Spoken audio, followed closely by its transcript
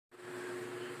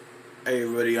Hey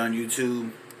everybody on YouTube,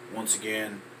 once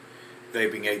again,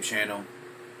 Vaping Ape channel,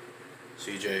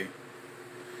 CJ,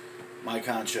 Mike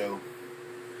Concho,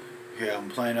 here out in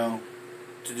Plano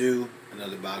to do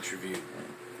another box review.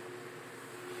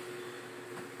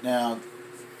 Now,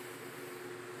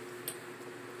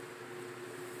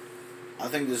 I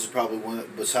think this is probably one,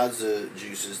 besides the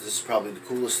juices, this is probably the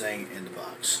coolest thing in the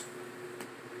box.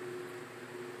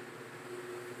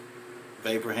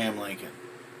 Abraham Lincoln.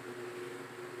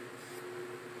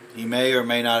 He may or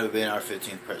may not have been our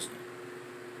 15th president.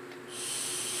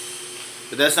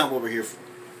 But that's not what we're here for.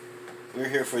 We're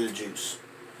here for the juice.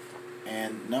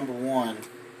 And number one,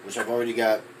 which I've already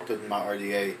got put in my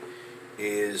RDA,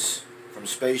 is from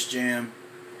Space Jam,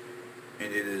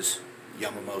 and it is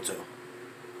Yamamoto.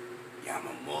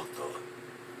 Yamamoto.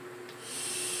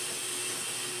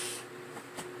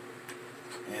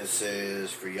 And it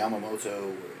says for Yamamoto,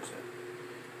 where is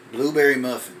that? Blueberry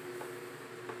muffin.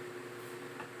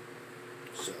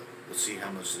 So let's see how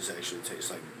much this actually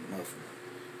tastes like muffin.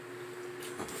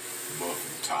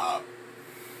 Muffin top.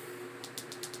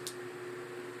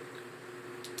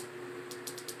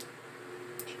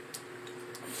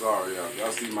 I'm sorry,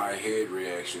 y'all see my head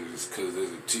reaction is because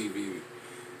there's a TV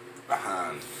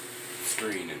behind the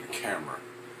screen and the camera,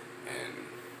 and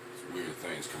weird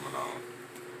things coming on.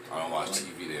 I don't watch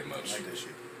TV that much. I like that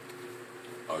shit.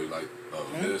 Oh, you like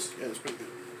this? Yeah, it's pretty good.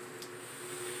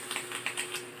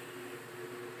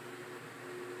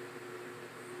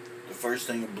 The first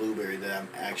thing in blueberry that I'm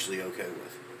actually okay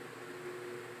with.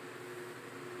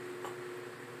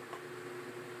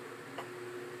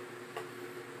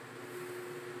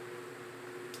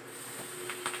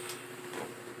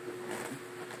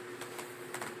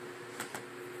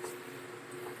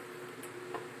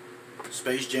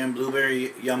 Space Jam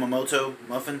Blueberry Yamamoto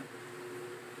Muffin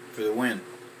for the win.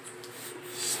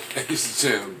 Space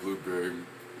Jam Blueberry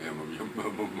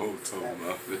Yamamoto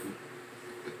Muffin.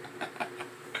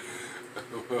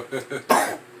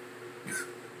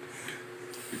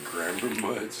 Grammar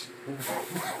much?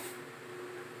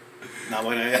 Not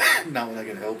when I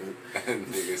can help it. That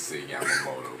nigga said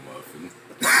Yamamoto Muffin.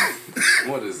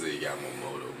 What is a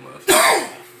Yamamoto Muffin?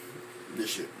 This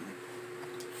shit.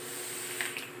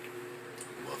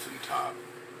 Muffin top.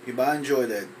 Yeah, but I enjoy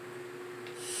that.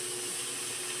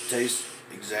 Tastes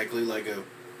exactly like a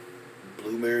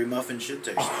blueberry muffin should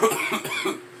taste.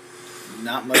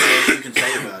 Not much else you can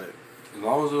say about it. As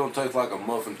long as it don't taste like a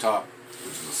muffin top,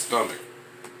 which is a stomach.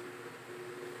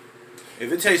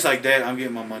 If it tastes like that, I'm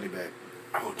getting my money back.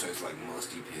 I would taste like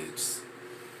musty pits.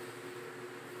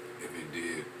 If it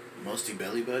did. Musty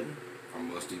belly button? A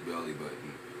musty belly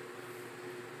button.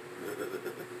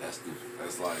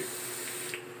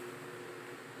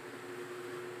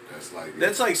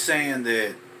 That's like saying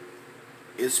that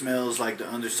it smells like the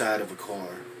underside of a car,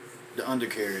 the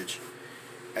undercarriage,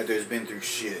 after it's been through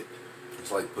shit. It's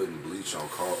like putting bleach on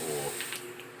car oil.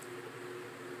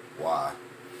 Why?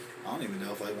 I don't even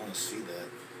know if I want to see that.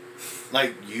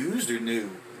 Like used or new?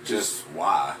 Just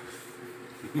why?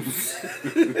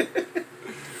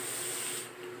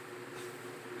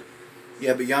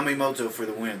 Yeah, but Yamamoto for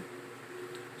the win.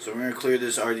 So we're going to clear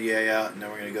this RDA out, and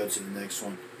then we're going to go to the next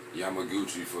one.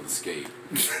 Yamaguchi for the skate.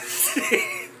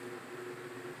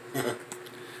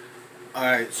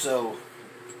 Alright, so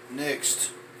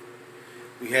next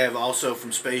we have also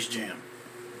from Space Jam,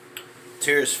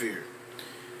 Terrasphere.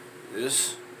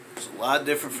 This is a lot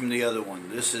different from the other one.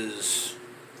 This is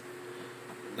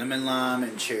lemon, lime,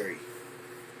 and cherry.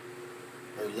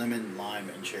 Or lemon, lime,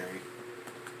 and cherry.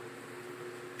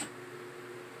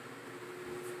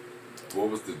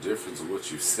 What was the difference of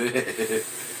what you said?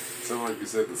 Sounded like you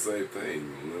said the same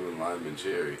thing. Lemon, lime, and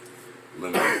cherry.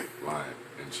 Lemon, lime,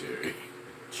 and cherry.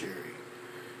 Cherry.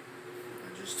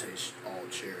 I just taste all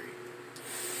cherry.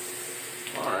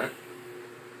 Alright.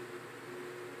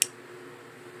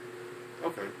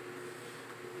 Okay.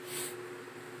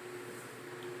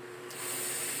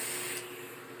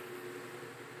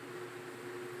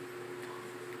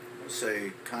 Let's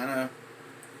say kind of.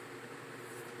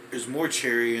 There's more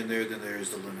cherry in there than there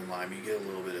is the lemon lime. You get a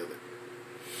little bit of it.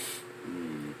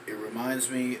 It reminds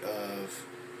me of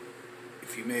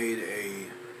if you made a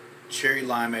cherry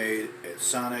limeade at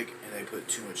Sonic and they put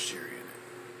too much cherry in it.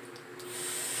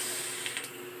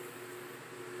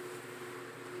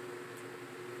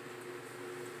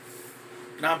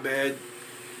 Not bad,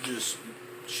 just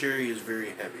cherry is very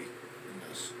heavy in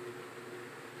this.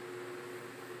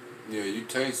 Yeah, you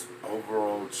taste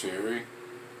overall cherry.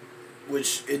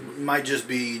 Which it might just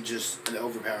be just an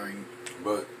overpowering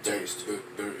but taste.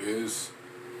 There is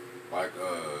like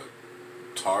a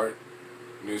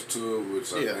tartness to it,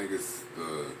 which I think is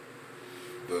the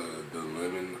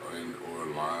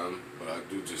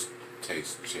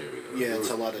taste cherry though. Yeah, it's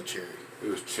a lot of cherry. If it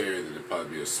was cherry, then it'd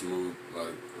probably be a smooth,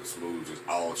 just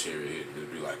all cherry hit. And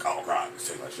it'd be like, oh god, this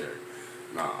tastes like cherry.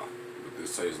 Nah, but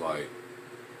this tastes like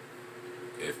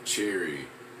if cherry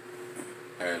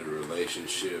had a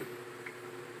relationship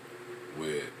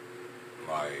with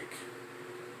like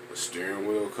a steering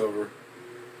wheel cover,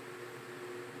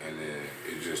 and then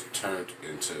it just turned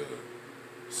into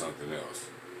something else.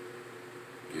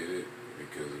 Get it?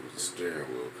 Because it was a steering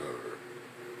wheel cover.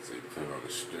 So you put it on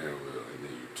the steering wheel and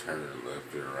then you turn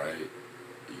left and right.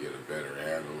 You get a better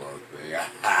handle on thing.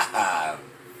 I'm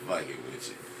fucking with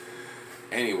you.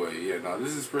 Anyway, yeah, no,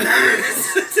 this is pretty good.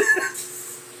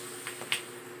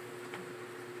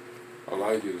 I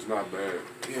like it. It's not bad.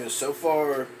 Yeah, so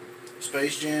far,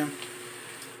 Space Jam.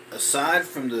 Aside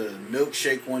from the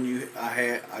milkshake one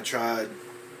I tried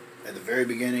at the very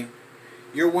beginning,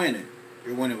 you're winning.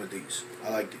 You're winning with these. I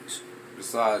like these.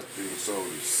 Besides being sold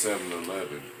at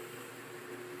 7-Eleven,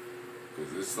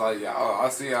 because it's like I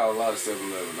see out a lot of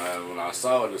 7-Eleven. When I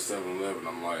saw it at 7-Eleven,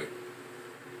 I'm like,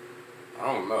 I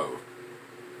don't know.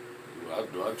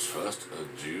 Do I trust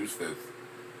a juice that's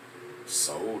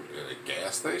sold at a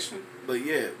gas station? But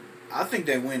yeah, I think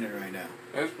they're winning right now.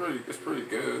 It's pretty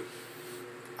good.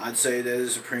 I'd say that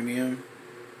is a premium,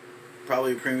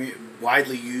 probably a premium,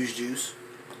 widely used juice.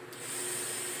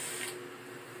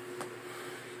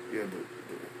 Yeah, but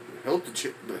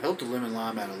help the lemon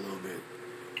lime out a little bit.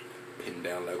 Pin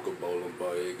down like a bowling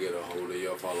ball, you get a hold of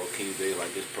your follow King Day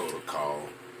like it's protocol.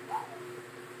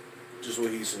 Just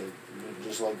what he said,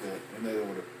 just like that, in that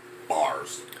order.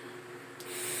 Bars.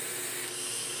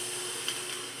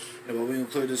 Yeah, but we're gonna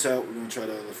clear this out. We're gonna try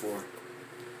the other four.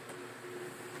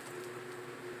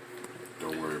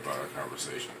 Don't worry about our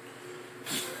conversation.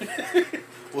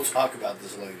 We'll talk about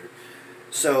this later.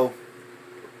 So,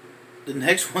 the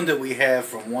next one that we have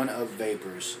from One Up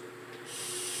Vapors,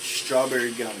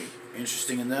 strawberry gummy.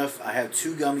 Interesting enough, I have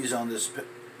two gummies on this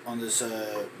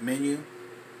menu.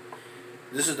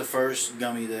 This is the first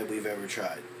gummy that we've ever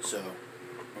tried, so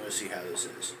I'm gonna see how this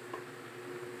is.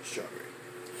 Strawberry.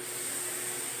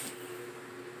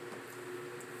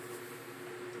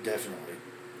 Definitely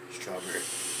strawberry.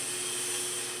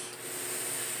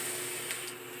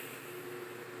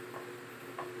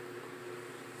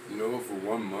 You know what? For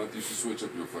 1 month, you should switch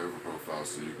up your flavor profile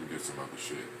so you can get some other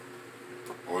shit,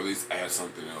 or at least add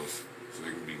something else so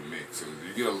they can be mixed. So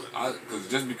you get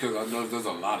just because I know there's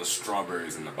a lot of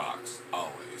strawberries in the box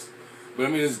always, but I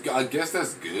mean, I guess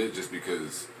that's good just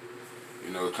because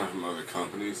it comes from other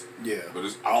companies. Yeah. But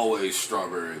it's always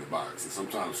strawberry in the box, and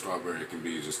sometimes strawberry can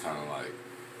be just kind of like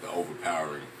the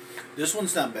overpowering. This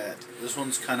one's not bad. This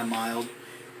one's kind of mild.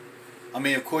 I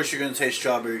mean, of course, you're going to taste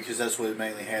strawberry because that's what it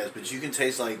mainly has. But you can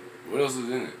taste, like... What else is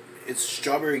in it? It's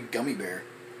strawberry gummy bear.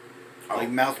 Oh. Like,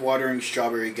 mouth-watering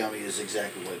strawberry gummy is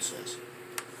exactly what it says.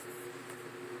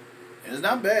 And it's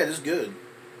not bad. It's good.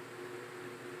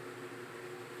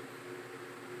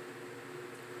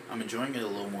 I'm enjoying it a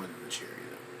little more than the cherry,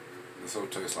 though. This whole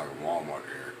tastes like Walmart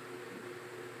air.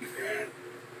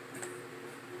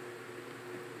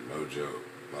 No joke.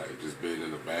 Like, just being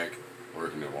in the back...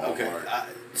 Working at Walmart.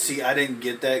 Okay, I didn't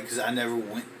get that because I never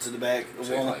went to the back of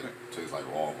Walmart. Tastes like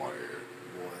Walmart air.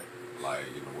 What? Like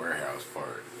in the warehouse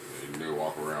part. You can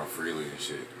walk around freely and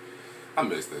shit. I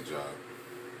miss that job.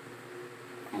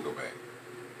 I'm gonna go back.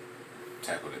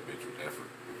 Tackle that bitch with effort.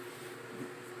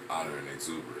 Honor and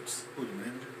exuberance. Who, the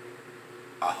manager?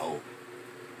 I hope.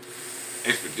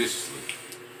 Expeditiously.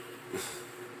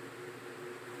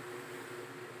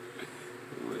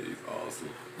 He's awesome.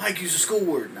 Mike, use a school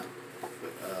word now.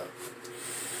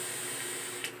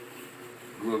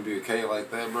 You want to be a K like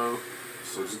that, bro?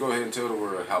 So just go ahead and tell the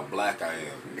world how black I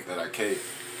am. That I can't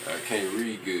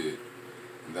read good.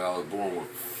 And that I was born with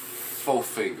 4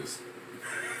 fingers.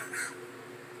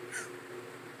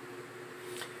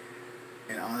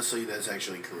 And honestly, that's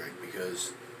actually correct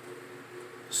because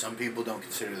some people don't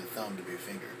consider the thumb to be a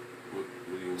finger. What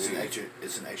do you mean?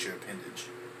 It's an extra appendage.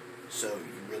 So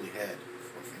you really had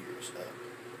 4 fingers up.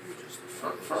 You were just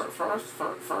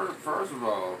First of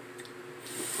all,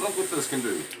 look what this can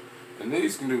do. And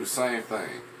these can do the same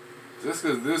thing. Just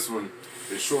because this one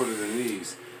is shorter than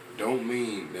these, don't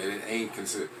mean that it ain't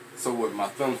considered. So what, my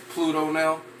thumb's Pluto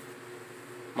now?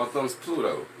 My thumb's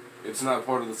Pluto. It's not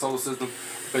part of the solar system.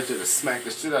 Bet you to smack the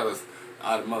shit out of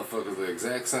motherfuckers the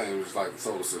exact same just like the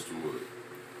solar system would.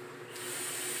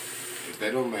 If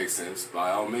that don't make sense,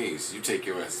 by all means, you take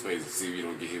your ass to space and see if you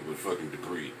don't get hit with fucking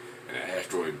debris and an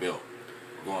asteroid belt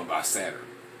going by Saturn.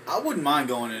 I wouldn't mind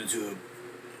going into a...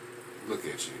 Look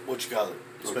at you. What you call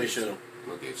it? Space shuttle.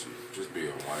 Look at you. Just being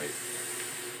white.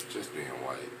 Just being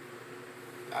white.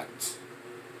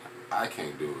 I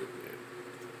can't do it.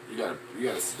 You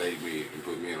gotta sedate me and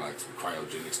put me in like some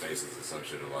cryogenic stasis or some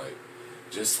shit. Or like,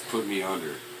 just put me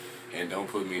under, and don't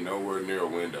put me nowhere near a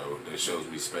window that shows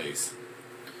me space.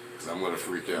 Cause I'm gonna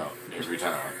freak out every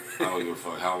time. I don't give a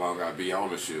fuck how long I be on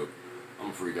the ship. I'm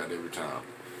gonna freak out every time.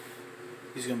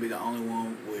 He's gonna be the only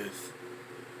one with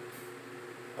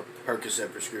a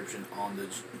Percocet prescription on the.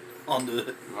 No,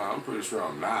 I'm pretty sure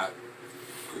I'm not.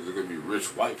 Cause there's gonna be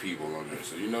rich white people on there,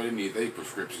 so you know they need their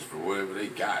prescriptions for whatever they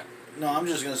got. No, I'm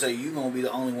just gonna say you're gonna be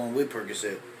the only one with Percocet.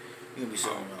 You're gonna be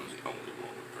selling I'm those. the only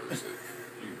one with Percocet.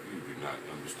 you do not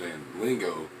understand the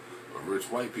lingo of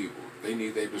rich white people. They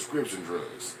need their prescription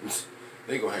drugs.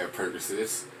 They gonna have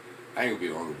Percocets. I ain't gonna be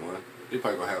the only one. They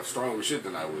probably gonna have stronger shit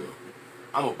than I will.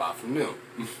 I'm gonna buy from them.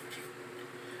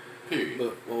 Period.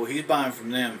 But well, he's buying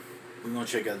from them. We're gonna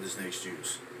check out this next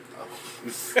juice.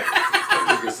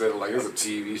 That nigga said like it's a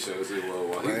TV show. Say, well,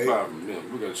 while he's Right. buying from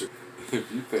them, we're gonna check.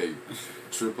 If you pay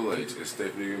Triple H and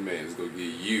Stephanie McMahon is gonna give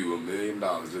you $1 million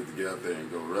just to get out there and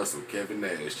go wrestle Kevin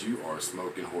Nash, you are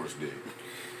smoking horse dick.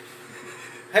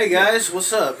 Hey guys,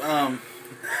 what's up?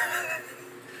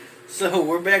 So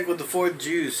we're back with the fourth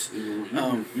juice. You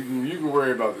can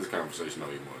worry about this conversation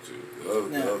all you want to. The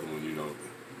other one, you don't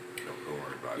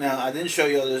worry about it. Now I didn't show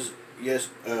y'all this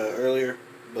earlier,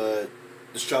 but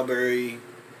the strawberry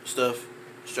stuff,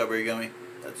 strawberry gummy,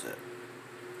 that's it.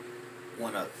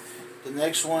 1UP. The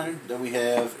next one that we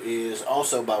have is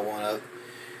also by 1UP,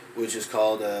 which is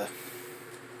called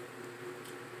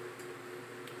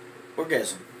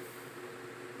Orgasm.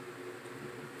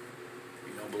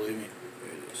 You don't believe me?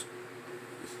 Here it is.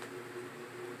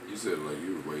 You said like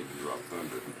you were waiting to drop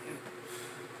thunder.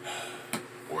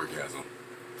 Orgasm.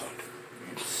 Thunder.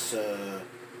 It's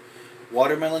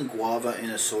watermelon, guava,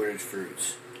 and assorted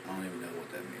fruits. I don't even know what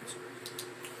that means.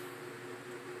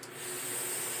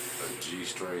 A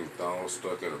G-string thong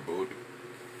stuck in a booty.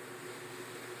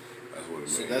 That's what it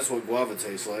means. So that's what guava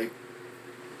tastes like.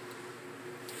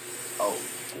 Oh,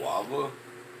 guava?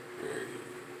 Yeah.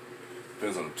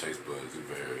 Depends on the taste buds. It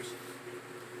varies.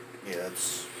 Yeah,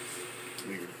 it's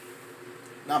weird.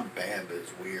 Not bad, but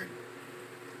it's weird.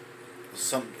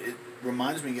 It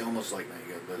reminds me almost like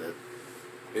mango, but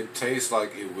it tastes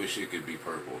like it wish it could be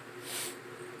purple.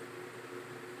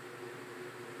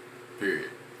 Period.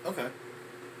 Okay.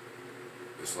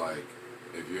 It's like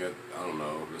if you had, I don't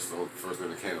know, that's the first thing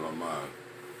that came to my mind.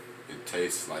 It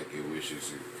tastes like it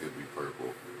wishes it could be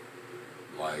purple.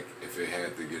 Like if it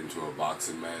had to get into a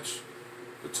boxing match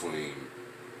between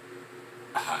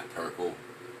a hot purple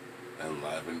and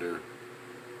lavender,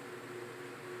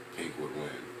 pink would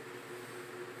win.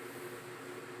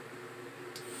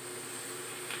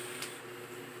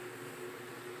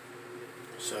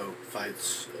 So,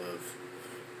 fights of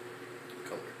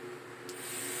color.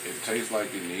 It tastes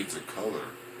like it needs a color.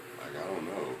 Like, I don't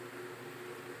know.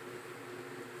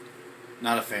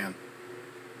 Not a fan.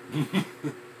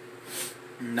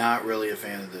 Not really a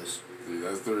fan of this. See,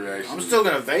 that's the reaction. I'm still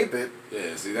gonna vape it.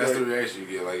 Yeah, see, that's the reaction you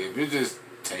get. Like, if it just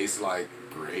tastes like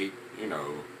great, you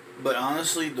know. But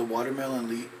honestly, the watermelon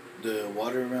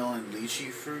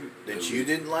lychee fruit that you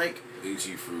didn't like.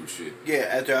 Lychee fruit shit. Yeah,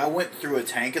 after I went through a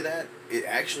tank of that, it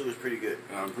actually was pretty good.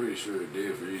 I'm pretty sure it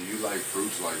did for you. You like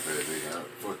fruits like that. They got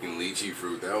fucking lychee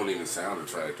fruit. That don't even sound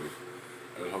attractive.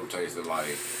 That whole tasted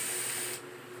like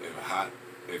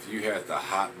if you had the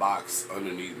hot box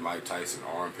underneath Mike Tyson's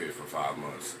armpit for 5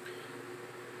 months.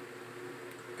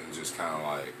 And just kind of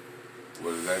like,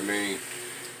 what does that mean?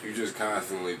 You just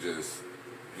constantly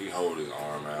he hold his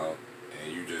arm out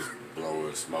and you just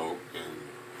blowing smoke and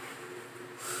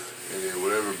then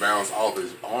whatever bounced off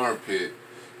his armpit,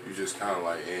 you just kind of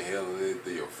like inhaling it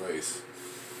through your face.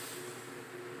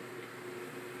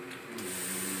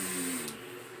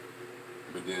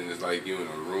 But then it's like you in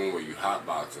a room where you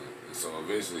hotboxing, and so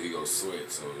eventually he goes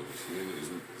sweat. So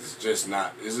it's just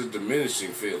not. It's a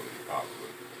diminishing feeling,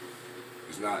 probably.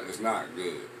 It's not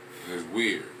good. And it's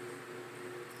weird.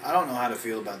 I don't know how to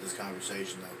feel about this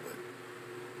conversation though,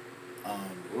 but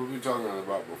What were we talking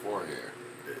about beforehand?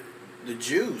 the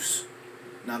juice,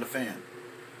 not a fan.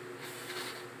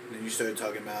 Then you started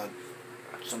talking about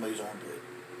somebody's armpit.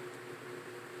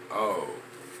 Oh,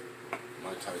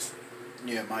 Mike Tyson.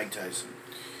 Yeah, Mike Tyson.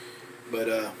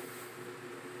 But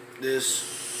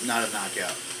this, not a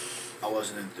knockout. I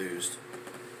wasn't enthused.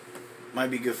 Might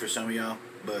be good for some of y'all,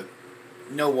 but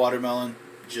no watermelon,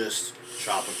 just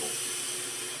tropical.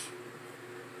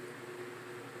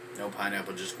 No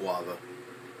pineapple, just guava.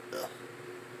 Ugh.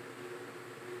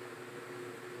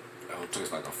 That would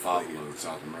taste like a favela in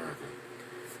South America.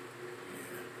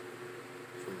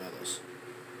 Yeah. Favelas.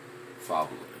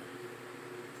 Favela.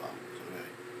 Favelas, okay.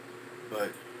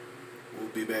 But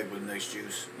We'll be back with the next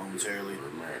juice momentarily. We're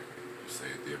American. You say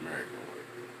it the American way.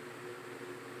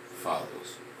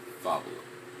 Fathers. Fabula.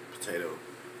 Potato.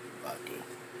 Vodka.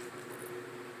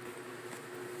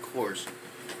 Of course.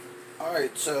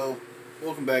 Alright, so,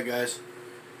 welcome back, guys.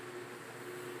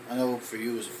 I know for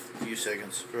you it was a few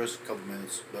seconds, for us a couple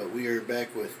minutes, but we are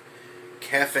back with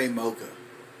Cafe Mocha.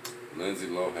 Lindsay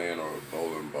Lohan or a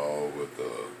bowling ball with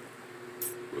the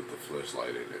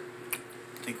fleshlight in it.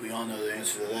 I think we all know the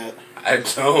answer to that. I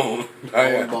don't.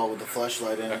 Bowling ball with the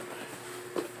fleshlight in it.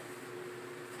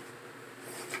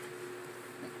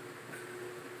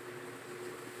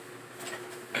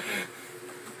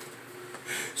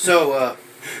 So,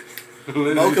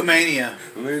 Mocha Mania.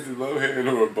 Lindsay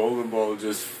Lohan or a bowling ball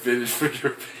just finished for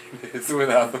your penis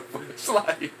without the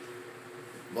flashlight.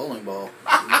 Bowling ball.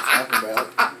 What are you talking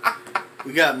about?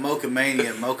 We got Mocha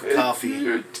Mania, Mocha Coffee.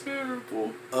 You're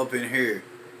terrible. Up in here.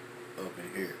 Up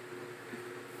in here.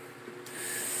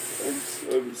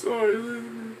 I'm sorry,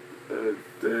 Lindsay.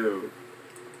 Damn.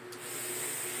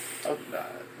 I'm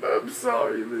not. I'm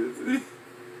sorry, Lindsay.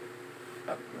 I'm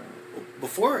not.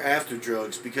 Before or after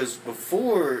drugs? Because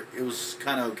before it was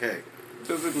kind of okay.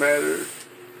 Doesn't matter.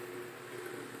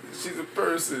 She's a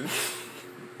person.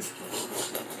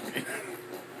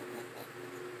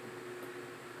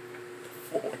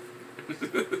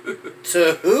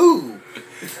 To who?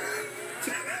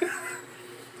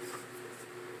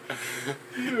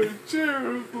 You're a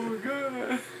terrible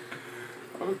guy.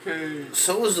 Okay.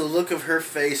 So was the look of her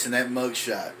face in that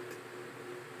mugshot.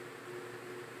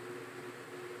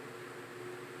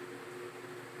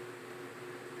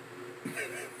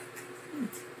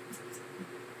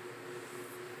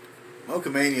 Mocha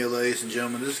Mania, ladies and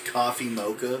gentlemen. This is coffee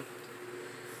mocha.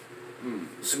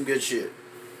 Some good shit.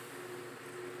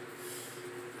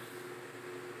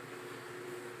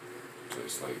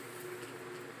 Tastes like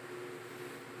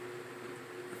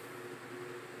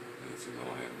Nancy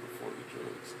Lohan before the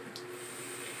drugs.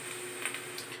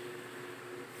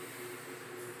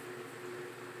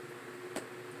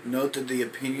 Note that the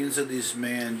opinions of this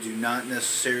man do not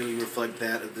necessarily reflect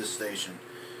that of this station.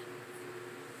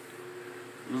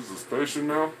 This is a station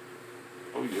now?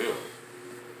 Oh yeah.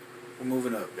 We're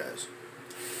moving up, guys.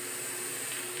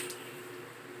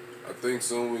 I think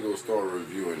soon we're gonna start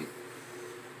reviewing.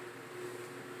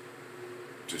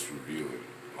 Just reviewing.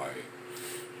 Like,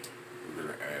 we're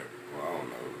gonna add, well, I don't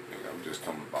know. I'm just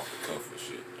coming off the cuff with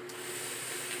shit.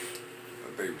 I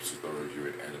think we should start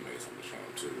reviewing animes on the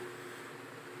channel too.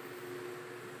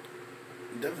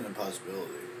 Definitely a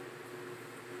possibility.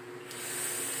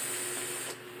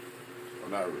 Or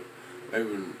not,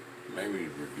 maybe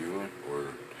reviewing or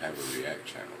have a react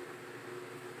channel.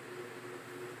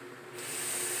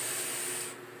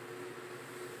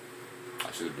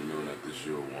 I should have been doing that this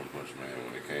year with One Punch Man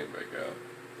when it came back out.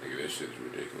 Nigga, that shit's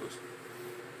ridiculous.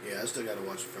 Yeah, I still gotta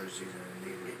watch the first season and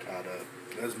need to get caught up.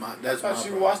 That's my I thought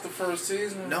you problem. watched the first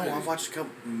season? No, I've watched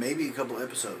maybe a couple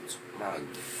episodes. My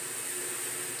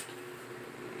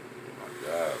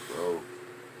God, bro.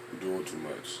 You're doing too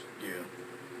much. Yeah.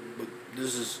 But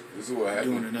this is what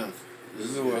happened. doing enough. This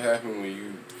is what happened when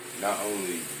you not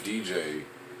only DJ,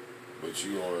 but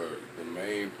you are the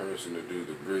main person to do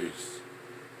the grease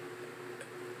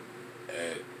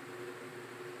at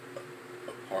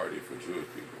a party for Jewish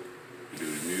people. You do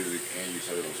the music and you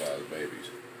circumcise babies.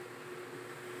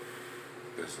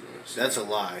 That's a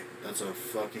lie. That's a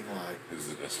fucking lie. This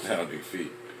is an astounding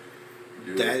feat.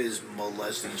 That is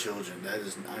molesting children.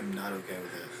 I'm not okay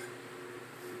with that.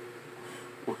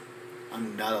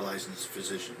 I'm not a licensed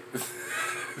physician.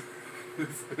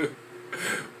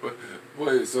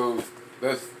 Wait, so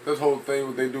that's whole thing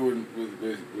what they do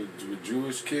with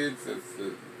Jewish kids?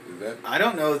 Is that? I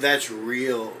don't know if that's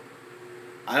real.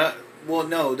 Well,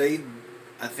 no,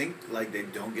 I think like they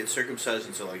don't get circumcised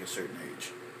until like a certain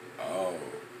age. Oh.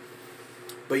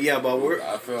 But yeah, but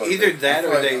I feel like either that, that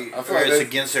or like it's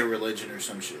against their religion or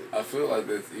some shit. I feel like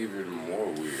that's even more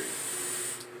weird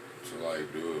to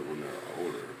like do it when they're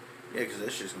older. Yeah, because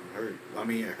that shit's gonna hurt. I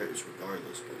mean, it hurts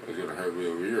regardless. But It's gonna hurt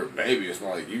real. When you're a baby, it's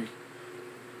not like you.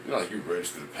 You're not like you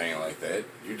register the pain like that.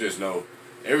 You just know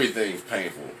everything's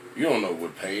painful. You don't know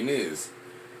what pain is.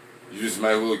 You just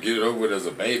might as well get it over with as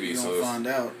a baby. you gonna find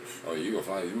out. Oh, you gonna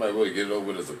find. You might as well get it over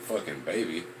with as a fucking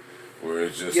baby. Where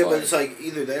it's just but it's like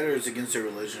either that or it's against their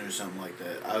religion or something like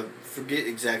that. I forget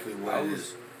exactly what it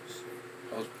is.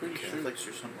 I was pretty Catholics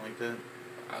or something like that.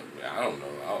 I don't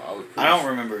know. I don't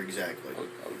remember exactly.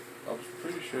 I was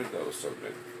pretty sure that was something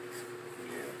that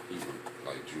even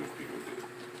like Jewish people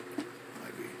did.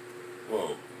 Might be.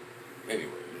 Well,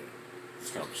 anyway,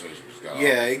 this conversation just got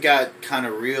it got kind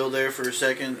of real there for a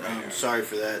second. Sorry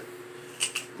for that.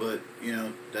 But, you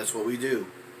know, that's what we do.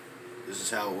 This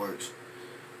is how it works.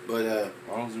 But, as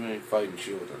long as we ain't fighting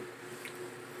children.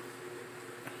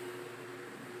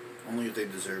 Only if they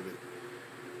deserve it.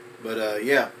 But,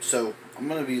 yeah, so I'm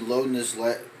going to be loading this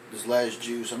last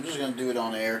juice. I'm just going to do it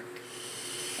on air.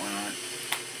 Why not?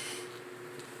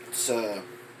 It's, We're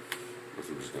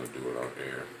just going to do it on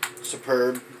air.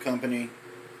 Superb Company.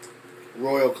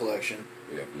 Royal Collection.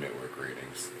 We have network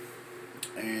ratings.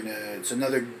 And it's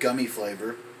another gummy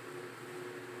flavor.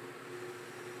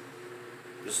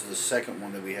 This is the second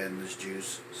one that we had in this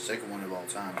juice. Second one of all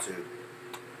time, too.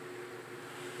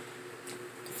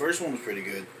 The first one was pretty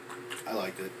good. I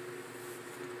liked it.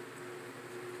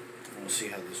 We'll see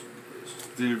how this one is.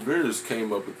 The inventors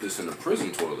came up with this in a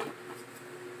prison toilet.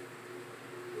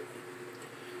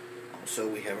 So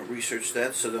we haven't researched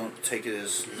that, so don't take it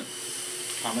as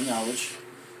common knowledge.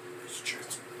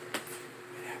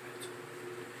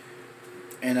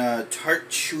 And Tart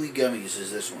Chewy Gummies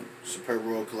is this one. Superb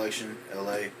Royal Collection,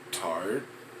 LA. Tart?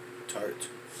 Tart.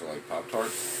 So like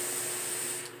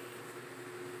Pop-Tarts?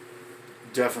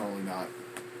 Definitely not.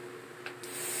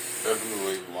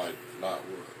 Definitely like not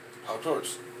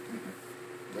Pop-Tarts.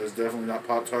 That's definitely not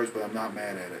Pop-Tarts, but I'm not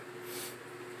mad at it.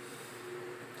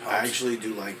 I actually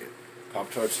do like it.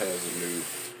 Pop-Tarts has a new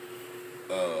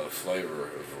flavor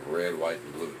of red, white,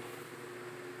 and blue.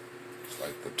 It's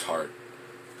like the tart,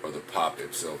 or the pop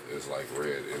itself is like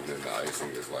red, and then the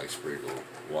icing is like sprinkled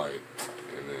white,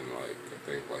 and then like I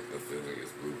think like the filling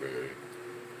is blueberry.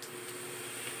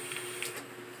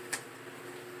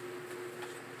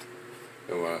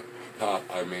 And when I pop,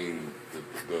 I mean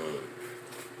the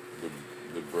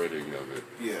breading of it.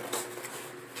 Yeah.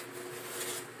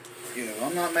 Yeah,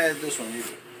 I'm not mad at this one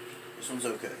either. This one's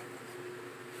okay.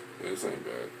 This ain't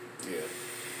bad. Yeah.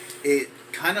 It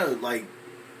kind of like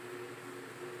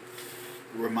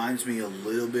reminds me a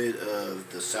little bit of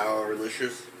the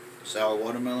Sourlicious, sour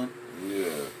watermelon.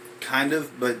 Yeah. Kind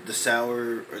of, but the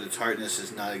sour or the tartness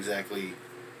is not exactly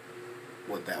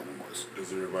what that one was.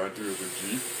 Does it remind you of a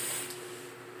Jeep?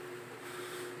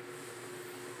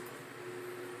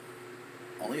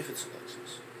 Only if it's a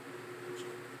Lexus.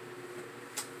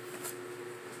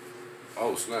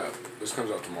 Oh snap! This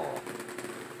comes out tomorrow.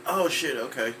 Oh shit!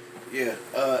 Okay. Yeah.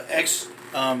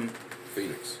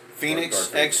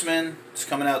 Phoenix X-Men. It's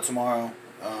coming out tomorrow.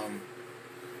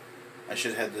 I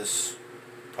should have this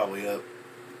probably up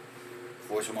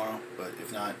for tomorrow, but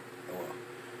if not, oh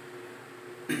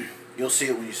well. You'll see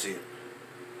it when you see it.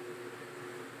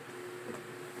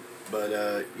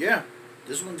 But yeah,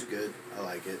 this one's good. I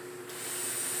like it.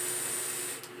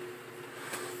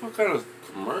 What kind of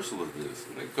commercial is this?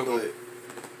 They come But, up.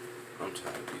 I'm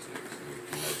tired of these niggas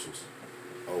commercials.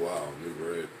 Oh wow, new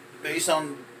bread. based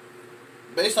on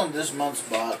this month's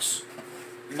box,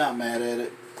 I'm not mad at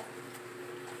it.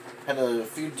 Had a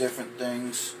few different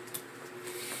things.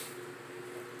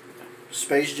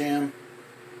 Space Jam.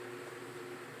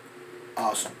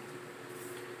 Awesome.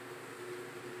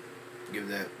 Give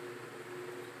that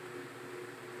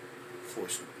 4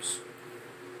 snoops.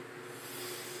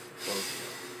 Both of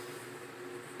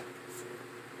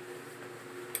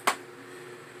them.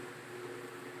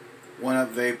 One Up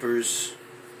Vapors.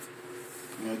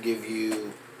 I'm going to give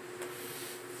you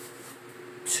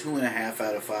 2.5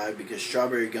 out of 5 because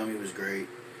Strawberry Gummy was great.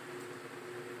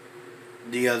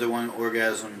 The other one,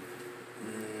 Orgasm,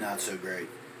 not so great.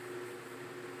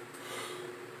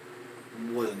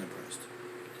 Wasn't impressed.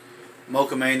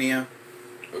 Mocha Mania.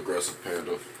 Aggressive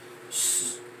Panda.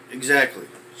 Exactly.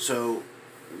 So,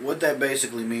 what that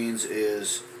basically means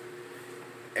is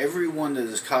every one that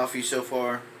is coffee so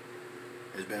far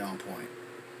has been on point.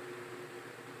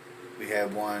 We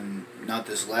had one, not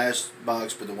this last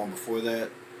box, but the one before that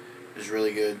is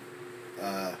really good.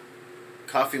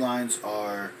 Coffee lines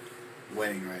are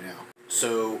winning right now.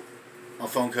 So, my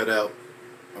phone cut out.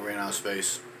 I ran out of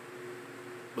space.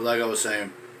 But like I was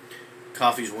saying,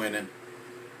 coffee's winning.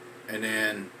 And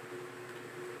then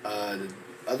the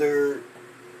other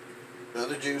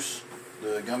juice,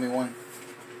 the gummy one,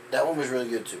 that one was really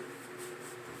good too.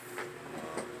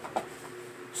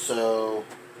 So,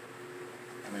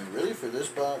 I mean, really for this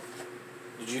box,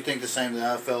 did you think the same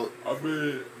that I felt? I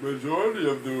mean, majority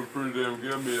of them were pretty damn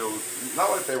good. I mean, it was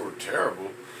not like they were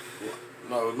terrible.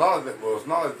 No, it's not like that. Well, it's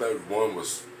not like that one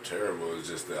was terrible. It's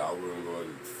just that I wasn't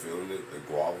going feeling it. The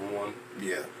guava one.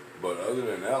 Yeah. But other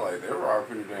than that, like they were all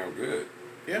pretty damn good.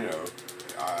 Yeah. You know,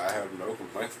 I have no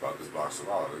complaints about this box at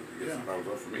all. It gets a thumbs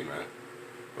up for me, man.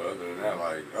 But other than that,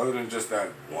 like other than just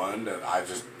that one that I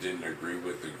just didn't agree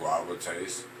with the guava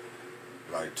taste,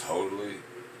 like totally,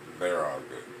 they're all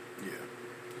good.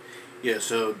 Yeah. Yeah.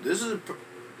 So this is a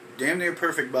damn near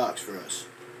perfect box for us.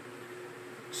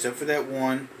 except for that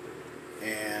one,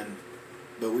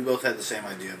 but we both had the same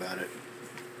idea about it.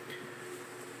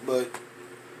 But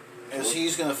as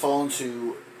he's gonna fall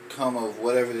into of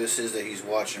whatever this is that he's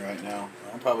watching right now,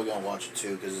 I'm probably gonna watch it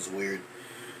too because it's weird.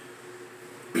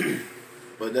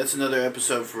 But that's another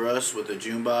episode for us with the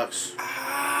June box.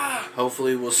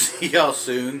 Hopefully we'll see y'all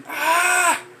soon.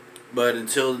 But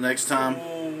until the next time,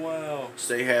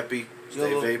 stay happy,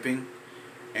 stay vaping,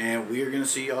 and we are gonna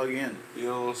see y'all again.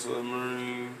 Yellow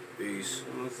submarine. Peace.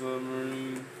 Yellow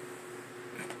submarine.